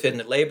placed within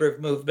the labor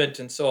movement,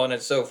 and so on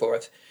and so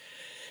forth.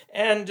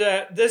 And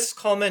this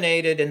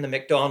culminated in the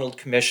Macdonald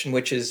Commission,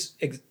 which is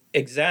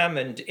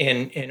examined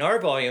in our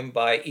volume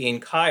by Ian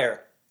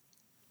Kyer.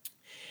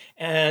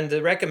 And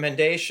the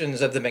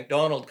recommendations of the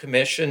Macdonald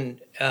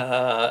Commission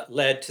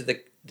led to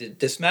the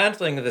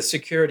dismantling of the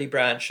security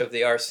branch of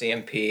the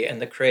RCMP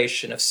and the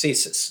creation of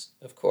CSIS,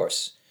 of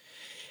course.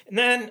 And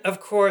then,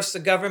 of course, the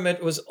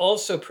government was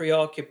also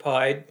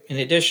preoccupied, in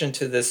addition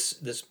to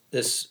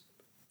this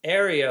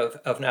area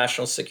of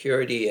national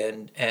security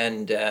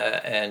and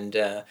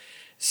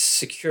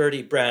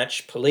security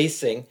branch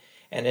policing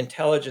and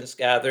intelligence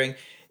gathering.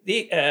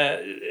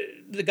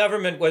 The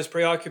government was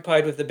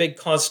preoccupied with the big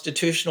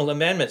constitutional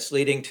amendments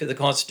leading to the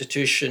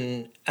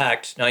Constitution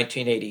Act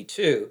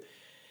 1982.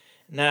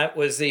 And that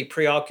was the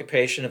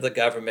preoccupation of the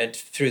government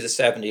through the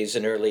 70s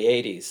and early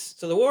 80s.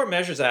 So the War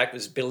Measures Act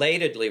was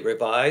belatedly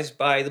revised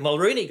by the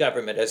Mulroney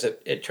government, as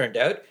it turned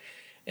out.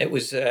 It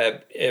was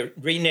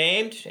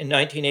renamed in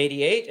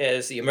 1988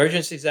 as the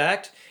Emergencies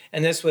Act,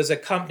 and this was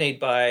accompanied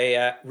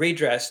by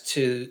redress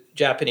to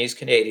Japanese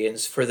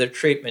Canadians for their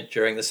treatment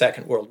during the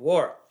Second World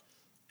War.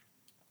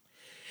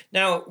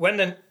 Now,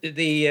 when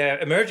the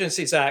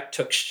Emergencies Act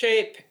took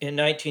shape in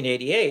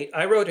 1988,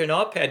 I wrote an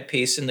op-ed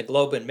piece in the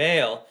Globe and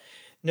Mail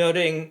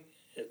noting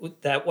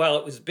that while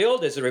it was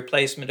billed as a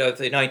replacement of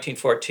the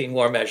 1914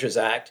 War Measures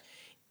Act,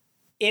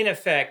 in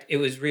effect, it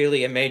was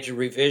really a major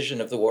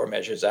revision of the War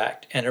Measures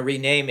Act and a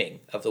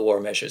renaming of the War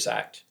Measures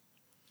Act.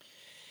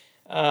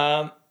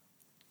 The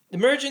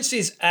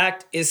Emergencies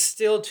Act is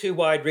still too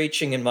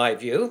wide-reaching in my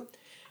view,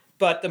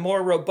 but the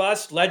more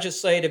robust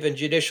legislative and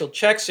judicial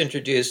checks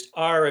introduced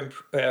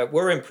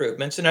were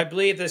improvements, and I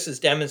believe this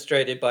is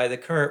demonstrated by the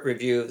current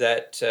review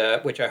that,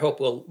 which I hope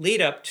will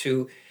lead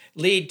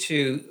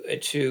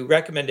to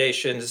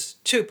recommendations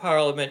to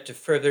Parliament to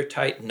further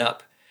tighten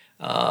up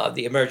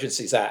the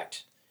Emergencies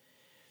Act.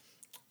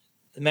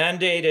 The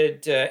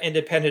mandated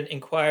independent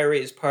inquiry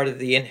is part of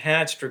the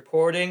enhanced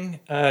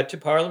reporting to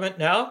Parliament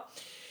now.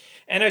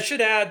 And I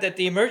should add that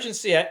the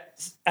Emergency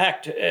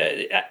Act,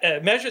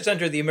 measures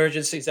under the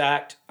Emergencies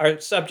Act are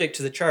subject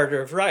to the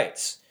Charter of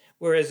Rights.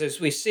 Whereas,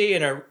 as we see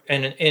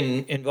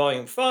in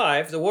Volume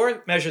 5, the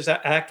War Measures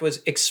Act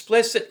was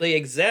explicitly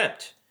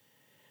exempt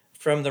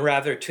from the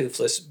rather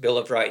toothless Bill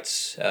of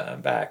Rights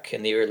back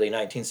in the early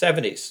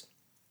 1970s.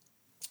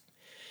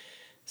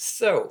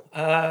 So,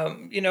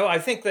 I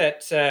think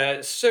that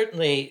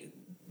certainly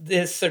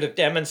this sort of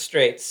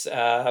demonstrates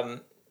the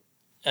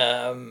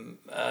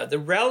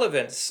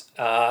relevance,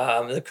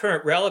 the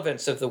current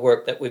relevance of the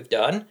work that we've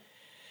done.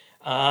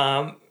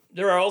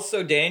 There are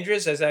also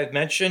dangers, as I've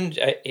mentioned,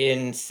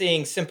 in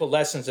seeing simple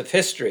lessons of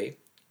history.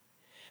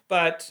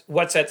 But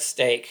what's at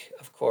stake,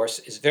 of course,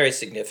 is very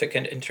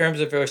significant in terms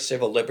of our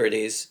civil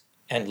liberties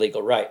and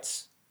legal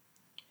rights.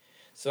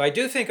 So I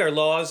do think our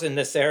laws in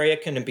this area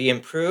can be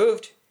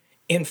improved,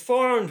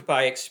 informed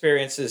by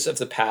experiences of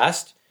the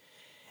past,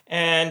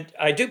 and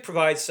I do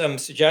provide some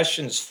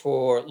suggestions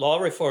for law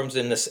reforms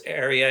in this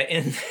area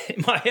in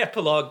my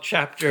epilogue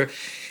chapter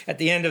at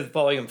the end of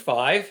Volume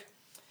 5.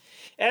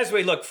 As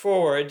we look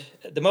forward,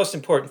 the most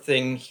important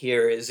thing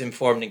here is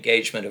informed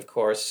engagement, of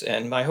course,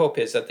 and my hope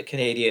is that the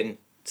Canadian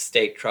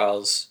State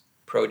Trials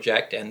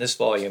Project and this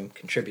volume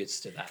contributes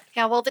to that.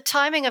 Yeah, well, the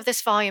timing of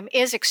this volume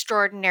is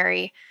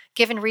extraordinary,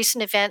 given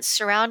recent events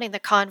surrounding the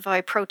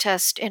convoy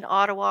protest in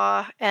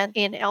Ottawa and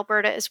in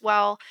Alberta as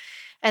well,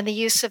 and the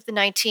use of the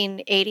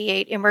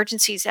 1988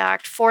 Emergencies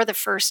Act for the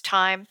first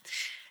time.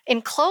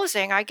 In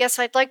closing, I guess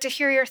I'd like to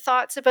hear your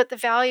thoughts about the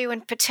value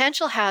and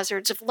potential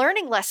hazards of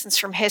learning lessons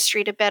from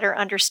history to better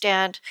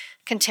understand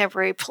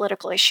contemporary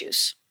political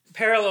issues.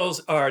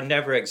 Parallels are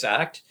never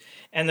exact,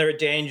 and there are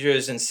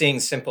dangers in seeing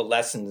simple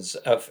lessons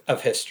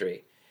of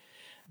history.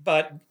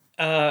 But,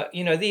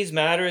 these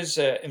matters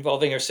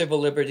involving our civil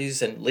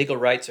liberties and legal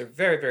rights are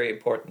very, very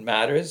important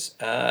matters.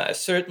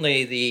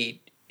 Certainly the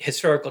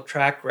historical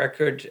track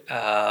record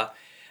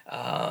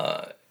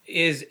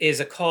is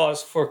a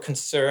cause for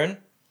concern.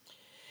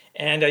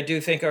 And I do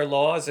think our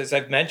laws, as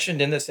I've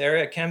mentioned in this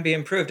area, can be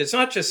improved. It's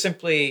not just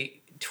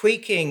simply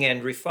tweaking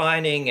and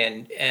refining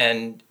and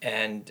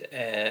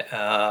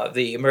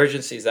the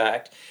Emergencies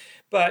Act,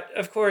 but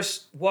of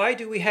course, why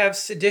do we have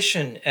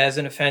sedition as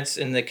an offense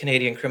in the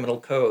Canadian Criminal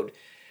Code?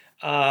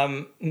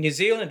 New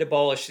Zealand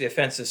abolished the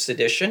offence of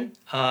sedition,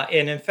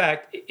 and in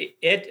fact,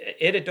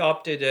 it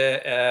adopted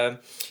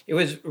it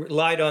was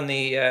relied on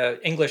the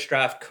English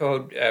draft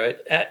code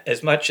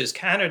as much as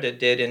Canada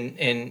did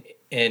in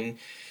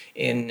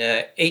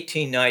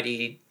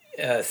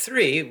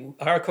 1893.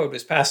 Our code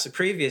was passed the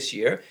previous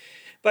year,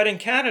 but in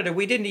Canada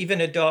we didn't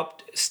even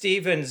adopt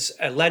Stephen's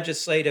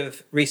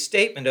legislative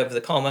restatement of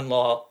the common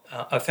law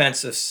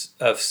offence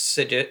of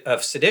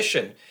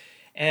sedition.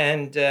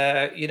 And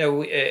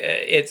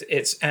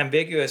it's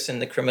ambiguous in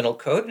the criminal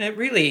code, and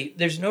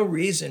there's no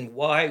reason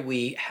why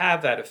we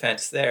have that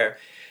offence there.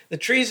 The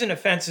treason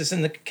offences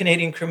in the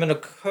Canadian Criminal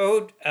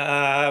Code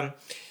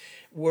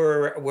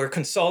were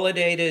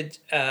consolidated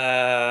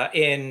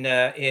in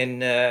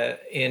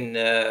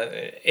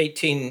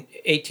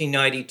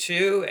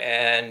 1892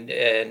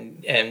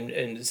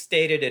 and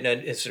stated in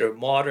a sort of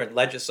modern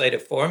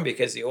legislative form,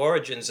 because the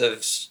origins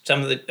of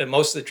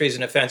most of the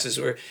treason offences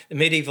were the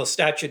medieval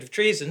statute of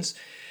treasons,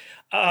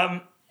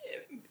 and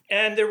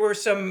there were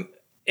some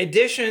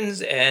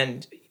additions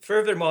and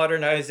further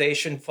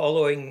modernization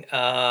following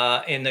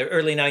in the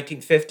early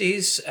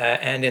 1950s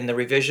and in the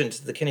revision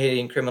to the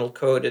Canadian Criminal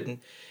Code in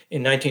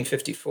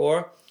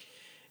 1954.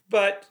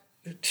 But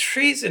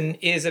treason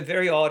is a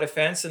very odd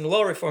offense, and the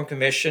Law Reform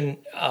Commission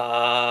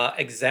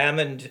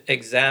examined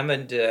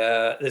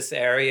this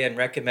area and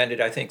recommended,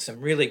 I think,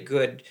 some really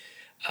good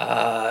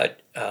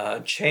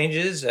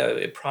changes,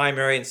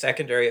 primary and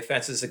secondary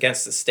offenses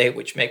against the state,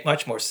 which make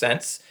much more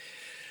sense.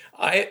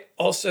 I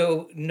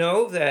also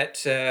know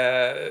that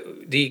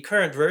the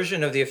current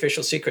version of the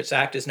Official Secrets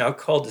Act is now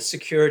called the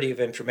Security of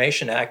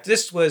Information Act.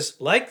 This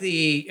was, like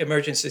the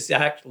Emergencies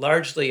Act,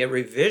 largely a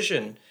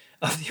revision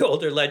of the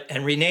older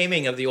and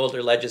renaming of the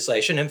older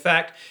legislation. In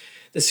fact,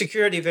 the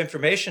Security of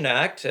Information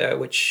Act,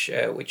 which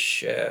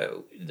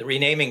the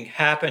renaming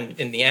happened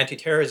in the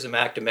Anti-Terrorism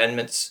Act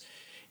amendments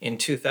in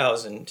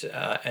 2000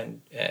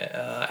 and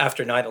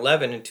after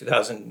 9/11 in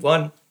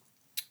 2001.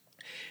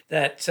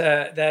 That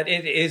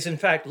it is, in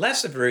fact,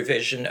 less of a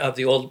revision of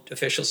the old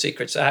Official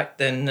Secrets Act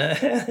than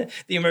the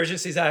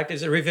Emergencies Act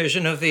is a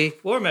revision of the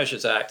War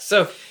Measures Act.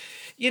 So,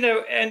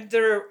 and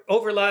there are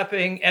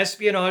overlapping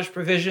espionage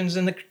provisions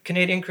in the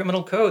Canadian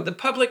Criminal Code. The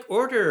public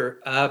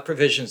order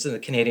provisions in the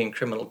Canadian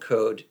Criminal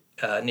Code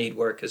need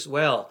work as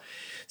well.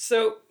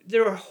 So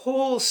there are a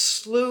whole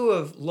slew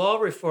of law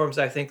reforms,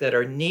 I think, that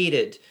are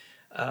needed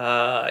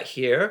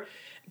here.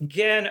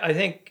 Again, I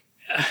think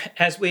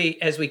as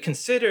we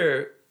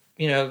consider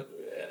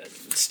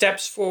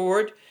steps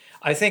forward,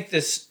 I think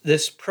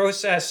this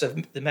process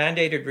of the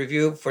mandated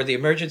review for the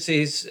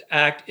Emergencies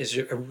Act is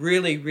a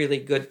really, really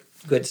good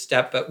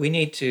step, but we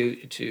need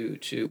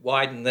to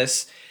widen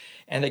this.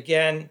 And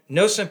again,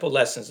 no simple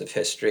lessons of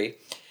history,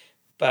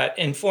 but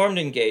informed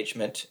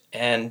engagement.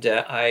 And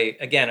I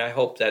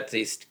hope that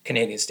the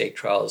Canadian State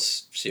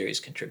Trials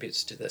series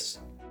contributes to this.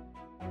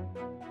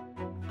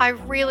 I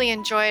really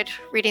enjoyed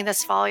reading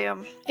this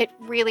volume. It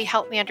really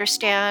helped me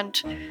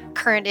understand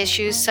current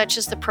issues such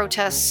as the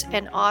protests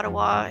in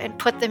Ottawa and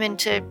put them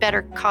into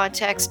better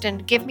context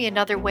and give me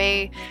another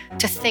way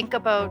to think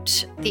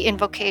about the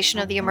invocation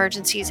of the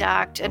Emergencies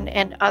Act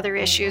and other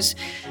issues.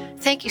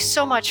 Thank you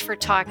so much for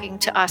talking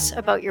to us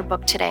about your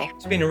book today.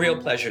 It's been a real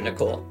pleasure,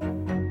 Nicole.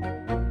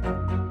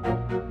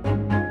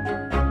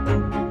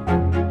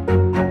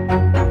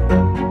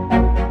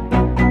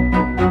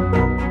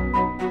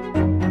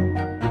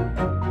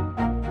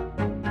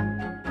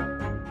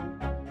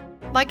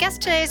 My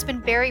guest today has been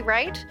Barry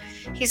Wright.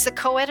 He's the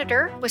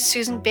co-editor with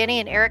Susan Binney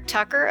and Eric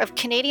Tucker of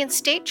Canadian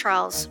State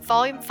Trials,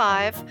 Volume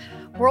 5,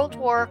 World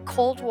War,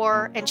 Cold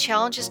War, and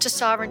Challenges to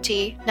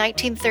Sovereignty,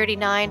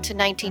 1939 to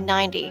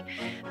 1990,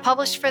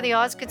 published for the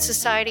Osgood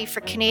Society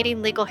for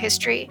Canadian Legal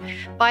History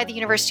by the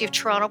University of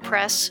Toronto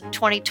Press,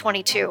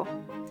 2022.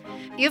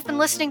 You've been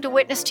listening to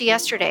Witness to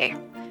Yesterday.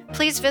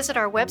 Please visit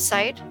our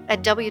website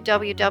at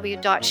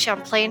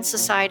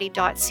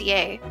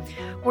www.champlainsociety.ca,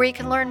 where you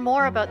can learn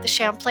more about the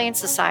Champlain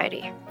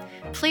Society.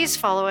 Please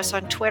follow us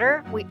on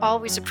Twitter. We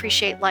always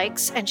appreciate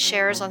likes and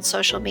shares on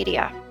social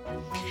media.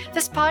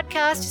 This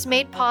podcast is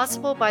made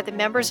possible by the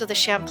members of the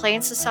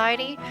Champlain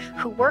Society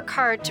who work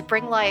hard to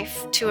bring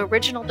life to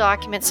original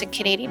documents in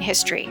Canadian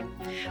history.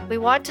 We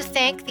want to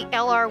thank the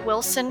L.R.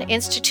 Wilson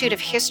Institute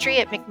of History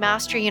at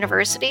McMaster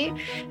University,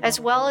 as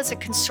well as a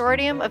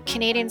consortium of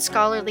Canadian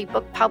scholarly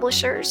book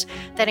publishers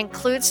that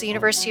includes the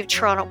University of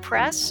Toronto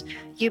Press,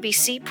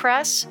 UBC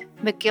Press,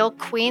 McGill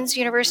Queen's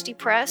University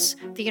Press,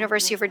 the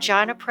University of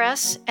Regina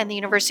Press, and the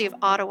University of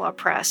Ottawa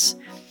Press.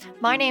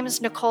 My name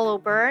is Nicole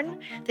O'Byrne.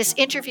 This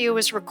interview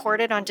was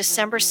recorded on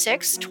December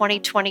 6,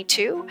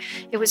 2022.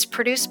 It was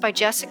produced by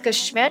Jessica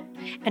Schmidt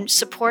and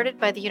supported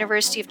by the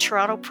University of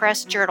Toronto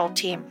Press Journal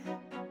team.